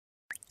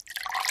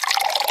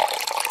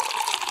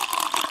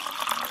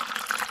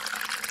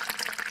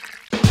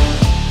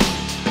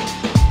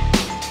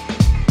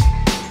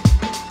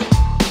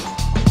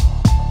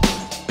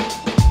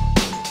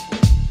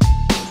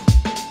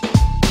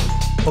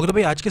तो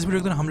भाई आज के इस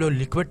वीडियो के अंदर हम लोग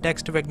लिक्विड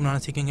टेक्स्ट इफेक्ट बनाना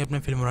सीखेंगे अपने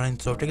फिल्मोरा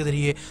सॉफ्टवेयर के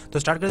जरिए। तो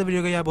स्टार्ट करते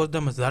वीडियो का यहाँ बहुत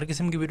मजेदार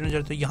किस्म की वीडियो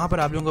नजर। तो यहाँ पर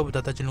आप लोगों को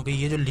बताता चलूँ कि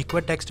ये जो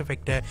लिक्विड टेक्स्ट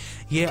इफेक्ट है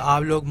ये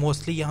आप लोग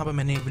मोस्टली यहाँ पर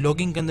मैंने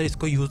व्लॉगिंग के अंदर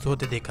इसको यूज़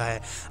होते देखा है।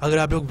 अगर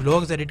आप लोग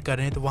व्लॉग्स एडिट कर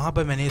रहे हैं तो वहाँ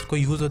पर मैंने इसको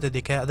यूज़ होते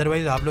देखा है।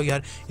 अदरवाइज आप लोग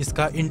यार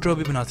इसका इंट्रो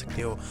भी बना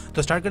सकते हो।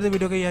 तो स्टार्ट करते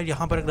वीडियो का यार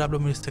यहाँ पर अगर आप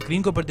लोग मेरी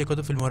स्क्रीन के ऊपर देखो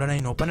तो फिल्मोरा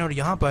 9 ओपन है और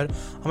यहाँ पर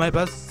हमारे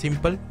पास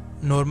सिंपल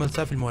नॉर्मल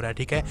सा फिल्मोरा है।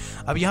 ठीक है,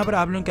 अब यहाँ पर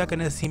आप लोग क्या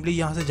करना है, सिंपली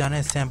यहाँ से जाना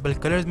है सैम्पल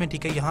कलर्स में।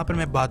 ठीक है, यहाँ पर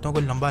मैं बातों को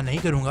लंबा नहीं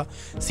करूँगा,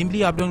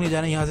 सिंपली आप लोगों ने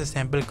जाना है यहाँ से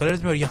सैम्पल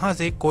कलर्स में और यहाँ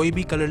से कोई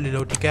भी कलर ले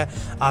लो। ठीक है,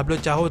 आप लोग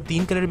चाहो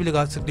 3 कलर भी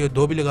लगा सकते हो,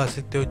 2 भी लगा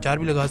सकते हो, 4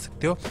 भी लगा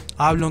सकते हो।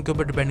 आप लोगों के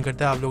ऊपर डिपेंड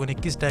करता है आप लोगों ने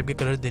किस टाइप के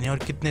कलर्स देने हैं और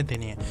कितने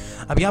देने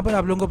हैं। अब यहाँ पर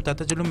आप लोगों को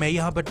बताता चलो, मैं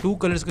यहाँ पर 2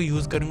 कलर्स को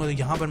यूज़ करूँगा। तो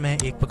यहाँ पर मैं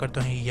एक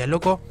पकड़ता हूँ येलो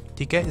को।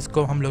 ठीक है,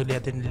 इसको हम लोग ले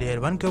आते हैं लेयर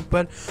 1 के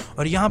ऊपर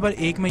और यहाँ पर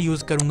एक मैं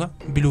यूज़ करूँगा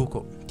ब्लू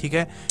को। ठीक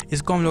है,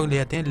 इसको हम लोग ले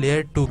आते हैं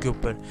लेयर 2 के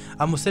ऊपर।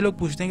 अब मुझसे लोग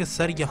पूछते हैं कि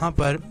सर यहाँ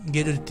पर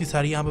ये जो जितनी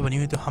सारी यहाँ पर बनी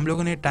हुई तो हम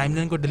लोगों ने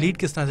टाइमलाइन को डिलीट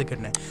किस तरह से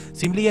करना है।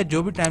 सिंपली यार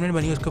जो भी टाइमलाइन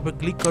बनी है उसके ऊपर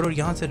क्लिक करो और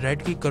यहाँ से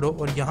राइट क्लिक करो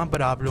और यहाँ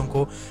पर आप लोगों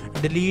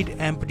को डिलीट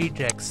एम्प्टी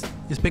ट्रैक्स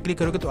इस पर क्लिक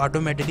करोगे तो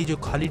ऑटोमेटिकली जो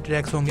खाली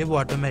ट्रैक्स होंगे वो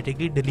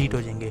ऑटोमेटिकली डिलीट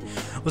हो जाएंगे।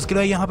 उसके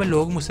बाद यहाँ पर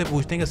लोग मुझसे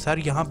पूछते हैं कि सर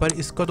यहाँ पर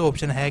इसका तो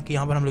ऑप्शन है कि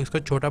यहाँ पर हम लोग इसको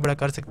छोटा बड़ा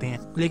कर सकते हैं,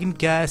 लेकिन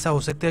क्या ऐसा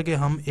हो सकता है कि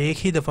हम एक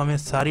ही दफ़ा में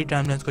सारी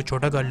टाइमलाइंस को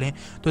छोटा कर लें?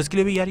 तो इसके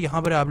लिए भी यार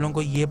यहाँ पर आप लोगों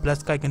को ये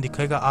प्लस का आइकन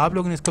दिखाएगा, आप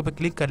लोगों ने इसके ऊपर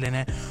क्लिक कर लेना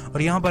है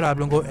और यहाँ पर आप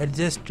लोगों को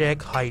एडजस्ट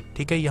ट्रैक हाइट,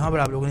 ठीक है, यहाँ पर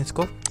आप लोगों ने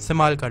इसको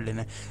इस्तेमाल कर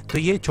लेना है तो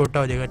ये छोटा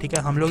हो जाएगा। ठीक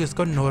है, हम लोग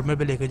इसको नॉर्मल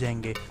पे लेके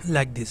जाएंगे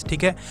लाइक दिस।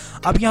 ठीक है,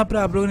 अब यहाँ पर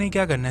आप लोगों ने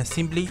क्या करना है,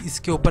 सिंपली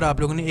इसके ऊपर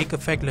आप लोगों ने एक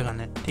इफेक्ट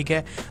लगाना है। ठीक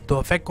है, तो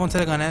इफेक्ट कौन सा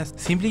लगाना है,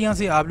 सिंपली यहाँ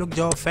से आप लोग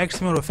जाओ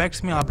इफेक्ट्स में और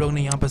इफेक्ट्स में आप लोगों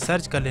ने यहाँ पर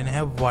सर्च कर लेना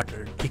है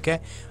वाटर। ठीक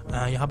है,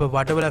 यहाँ पर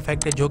वाटर वाला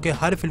इफेक्ट है जो कि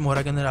हर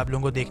फिल्मोरा के अंदर आप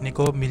लोगों को देखने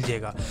को मिल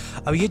जाएगा।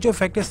 अब ये जो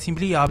इफेक्ट है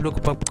सिंपली आप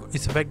लोग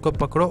इस इफेक्ट को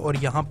पकड़ो और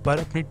यहाँ पर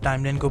अपनी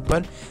टाइमलाइन के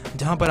ऊपर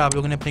जहाँ पर आप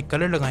लोगों ने अपने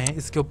कलर लगाए हैं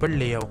इसके ऊपर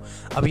ले आओ।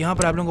 अब यहाँ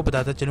पर आप लोगों को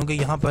बताता चलूँ कि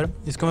यहाँ पर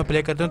इसको मैं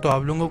प्ले करता हूँ तो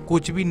आप लोगों को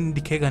कुछ भी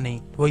दिखेगा नहीं,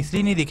 वो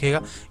इसलिए नहीं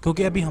दिखेगा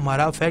क्योंकि अभी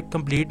हमारा इफेक्ट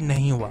कंप्लीट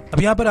नहीं हुआ।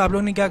 अब यहाँ पर आप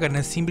लोगों ने क्या करना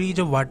है, सिंपली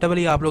जो वाटर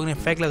वाली आप लोगों ने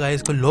इफेक्ट लगाया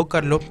इसको लॉक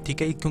कर लो।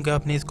 ठीक है, क्योंकि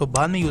आपने इसको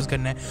बाद में यूज़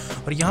करना है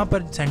और यहाँ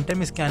पर सेंटर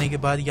में इसके आने के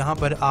बाद यहाँ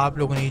पर आप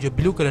लोगों ने जो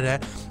ब्लू कलर है,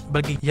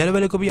 बल्कि येलो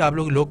वाले को भी आप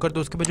लोग लॉक कर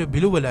दो। उसके बाद जो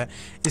ब्लू वाला है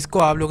इसको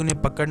आप लोगों ने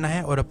पकड़ना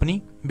है और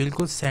अपनी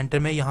बिल्कुल सेंटर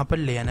में यहाँ पर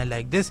ले आना है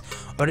लाइक दिस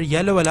और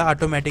येलो वाला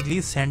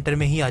ऑटोमेटिकली सेंटर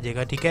में ही आ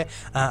जाएगा। ठीक है,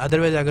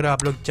 अदरवाइज अगर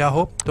आप लोग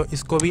चाहो तो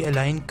इसको भी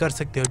अलाइन कर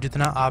सकते हो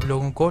जितना आप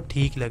लोगों को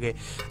ठीक लगे।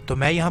 तो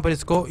मैं यहाँ पर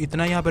इसको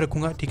इतना यहाँ पर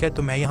रखूँगा। ठीक है,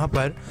 तो मैं यहाँ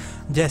पर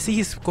जैसे ही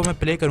इसको मैं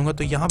प्ले करूँगा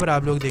तो यहाँ पर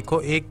आप लोग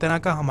देखो एक तरह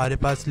का हमारे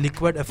पास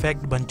लिक्विड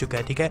इफेक्ट बन चुका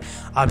है। ठीक है,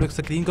 आप लोग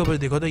स्क्रीन के ऊपर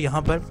देखो तो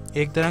यहाँ पर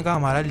एक तरह का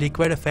हमारा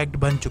लिक्विड इफेक्ट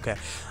बन चुका है।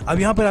 अब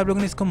यहाँ पर आप लोगों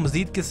ने इसको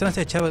मजीद किस तरह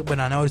से अच्छा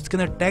बनाना है और इसके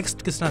अंदर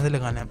टेक्स्ट किस तरह से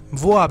लगाना है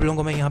वो आप लोगों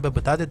को मैं यहाँ पर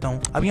बता देता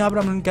हूँ। अब यहाँ पर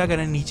आप लोगों क्या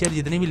करना है, नीचे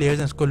जितनी भी लेयर्स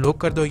हैं इसको लॉक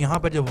कर दो। यहाँ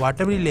पर जो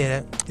वाटर वाली लेयर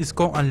है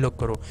इसको अनलॉक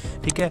करो।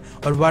 ठीक है,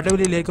 और वाटर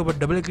वाली लेयर के ऊपर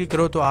डबल क्लिक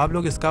करो तो आप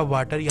लोग इसका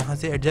वाटर यहाँ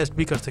से एडजस्ट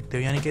भी कर सकते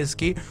हो, यानी कि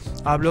इसकी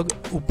आप लोग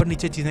ऊपर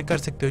नीचे चीज़ें कर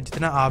सकते हो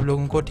जितना आप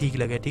लोगों को ठीक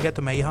लगे। ठीक है,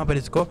 तो मैं यहाँ पर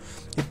इसको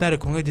इतना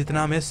रखूँगा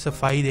जितना हमें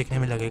सफाई देखने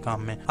में लगे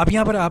काम में। अब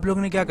यहाँ पर आप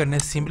लोगों ने क्या करना है,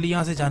 सिंपली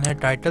यहाँ से जाना है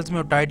टाइटल्स में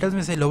और टाइटल्स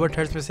में से लोअर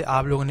थर्ड्स में से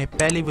आप लोगों ने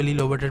पहली वाली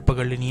लोअर थर्ड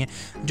पकड़ लेनी है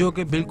जो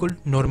कि बिल्कुल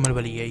नॉर्मल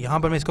वाली है। यहाँ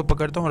पर मैं इसको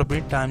पकड़ता हूँ और अपनी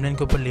टाइमलाइन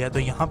के ऊपर लिया तो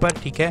यहाँ पर।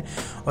 ठीक है,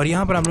 और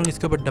यहाँ पर हम लोग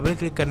इसके ऊपर डबल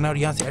क्लिक करना है और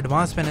यहाँ से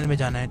एडवांस पैनल में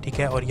जाना है। ठीक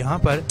है, और यहाँ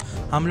पर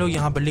हम लोग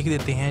यहाँ पर लिख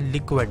देते हैं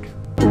लिक्विड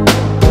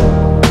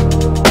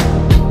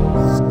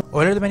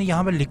और तो मैंने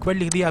यहाँ पर लिक्विड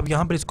लिख दिया। अब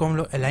यहाँ पर इसको हम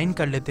लोग अलाइन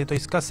कर लेते हैं तो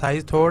इसका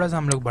साइज़ थोड़ा सा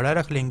हम लोग बड़ा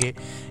रख लेंगे।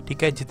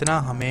 ठीक है, जितना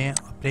हमें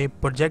अपने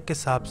प्रोजेक्ट के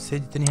हिसाब से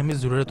जितनी हमें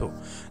ज़रूरत हो।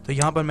 तो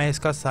यहाँ पर मैं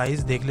इसका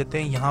साइज़ देख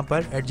लेते हैं, यहाँ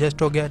पर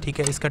एडजस्ट हो गया। ठीक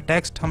है, इसका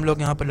टेक्स्ट हम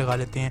लोग यहाँ पर लगा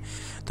लेते हैं।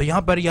 तो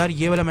यहाँ पर यार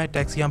ये वाला मैं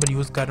टेक्स्ट यहाँ पर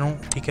यूज़ कर रहा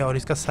हूँ। ठीक है, और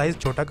इसका साइज़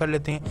छोटा कर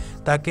लेते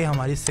हैं ताकि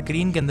हमारी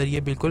स्क्रीन के अंदर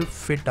ये बिल्कुल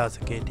फिट आ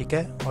सके। ठीक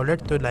है,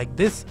 ऑलराइट, तो लाइक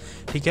दिस।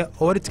 ठीक है,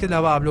 और इसके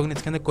अलावा आप लोगों ने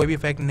इसके अंदर कोई भी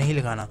इफेक्ट नहीं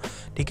लगाना।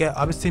 ठीक है,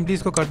 अब सिंपली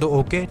इसको कर दो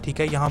ओके। ठीक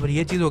है, यहाँ पर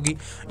ये चीज़ होगी,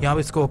 यहाँ पर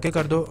इसको ओके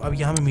कर दो। अब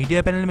यहाँ पर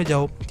मीडिया पैनल में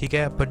जाओ। ठीक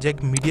है,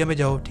 प्रोजेक्ट मीडिया में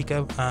जाओ। ठीक है,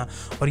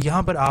 और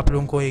यहाँ पर आप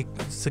लोगों को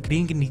एक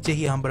स्क्रीन के नीचे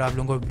ही यहाँ पर आप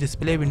लोगों को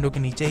डिस्प्ले विंडो के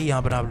नीचे ही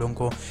यहाँ पर आप लोगों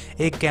को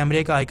एक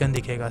कैमरे का आइकन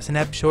दिखेगा,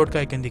 स्नैपशॉट का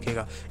आइकन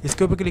दिखेगा।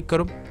 इसके ऊपर क्लिक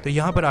करो तो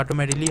यहाँ पर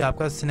ऑटोमेटिकली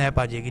आपका स्नैप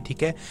आ जाएगी।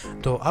 ठीक है,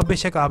 तो अब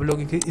बेशक आप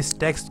लोग इस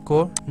टेक्स्ट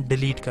को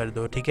डिलीट कर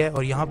दो। ठीक है,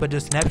 और यहाँ पर जो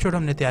स्नैपशॉट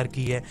हमने तैयार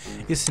की है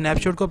इस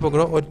स्नैपशॉट को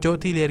पकड़ो और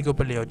चौथी लेयर के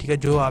ऊपर ले आओ। ठीक है,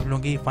 जो आप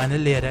लोगों की फाइनल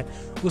लेयर है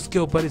उसके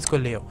ऊपर इसको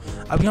ले आओ।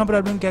 अब यहाँ पर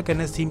आप लोग क्या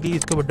करना है, सिंपली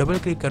इसके ऊपर डबल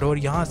क्लिक करो और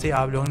यहाँ से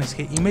आप लोगों ने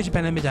इसके इमेज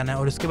पैनल में जाना है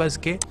और उसके बाद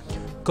इसके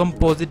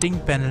कंपोजिटिंग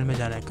पैनल में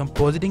जाना है।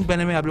 कंपोजिटिंग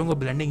पैनल में आप लोगों को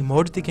ब्लेंडिंग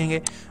मोड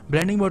दिखेंगे।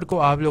 ब्लेंडिंग मोड को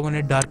आप लोगों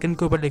ने डार्कन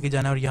के ऊपर लेके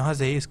जाना है और यहाँ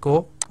से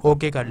इसको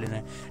ओके कर लेना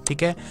है।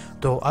 ठीक है,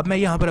 तो अब मैं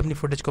यहाँ पर अपनी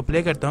फुटेज को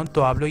प्ले करता हूँ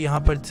तो आप लोग यहाँ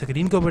पर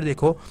स्क्रीन के ऊपर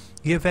देखो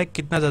ये इफेक्ट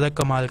कितना ज़्यादा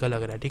कमाल का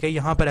लग रहा है। ठीक है,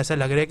 यहाँ पर ऐसा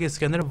लग रहा है कि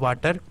इसके अंदर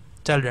वाटर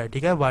चल रहा है,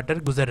 ठीक है, वाटर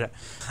गुजर रहा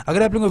है।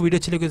 अगर आप लोगों को वीडियो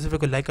अच्छी लगी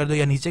तो लाइक कर दो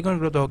या नीचे कमेंट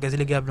करो तो कैसे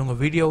लगे आप लोगों को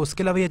वीडियो।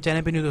 उसके अलावा ये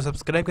चैनल पे नहीं तो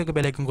सब्सक्राइब करके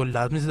बेल आइकन को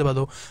लाजमी से दबा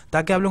दो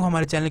ताकि आप लोग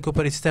हमारे चैनल के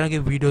ऊपर इस तरह की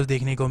वीडियोस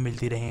देखने को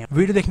मिलती रहे।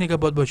 वीडियो देखने का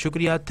बहुत बहुत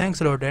शुक्रिया।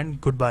 Thanks a lot and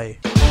good bye.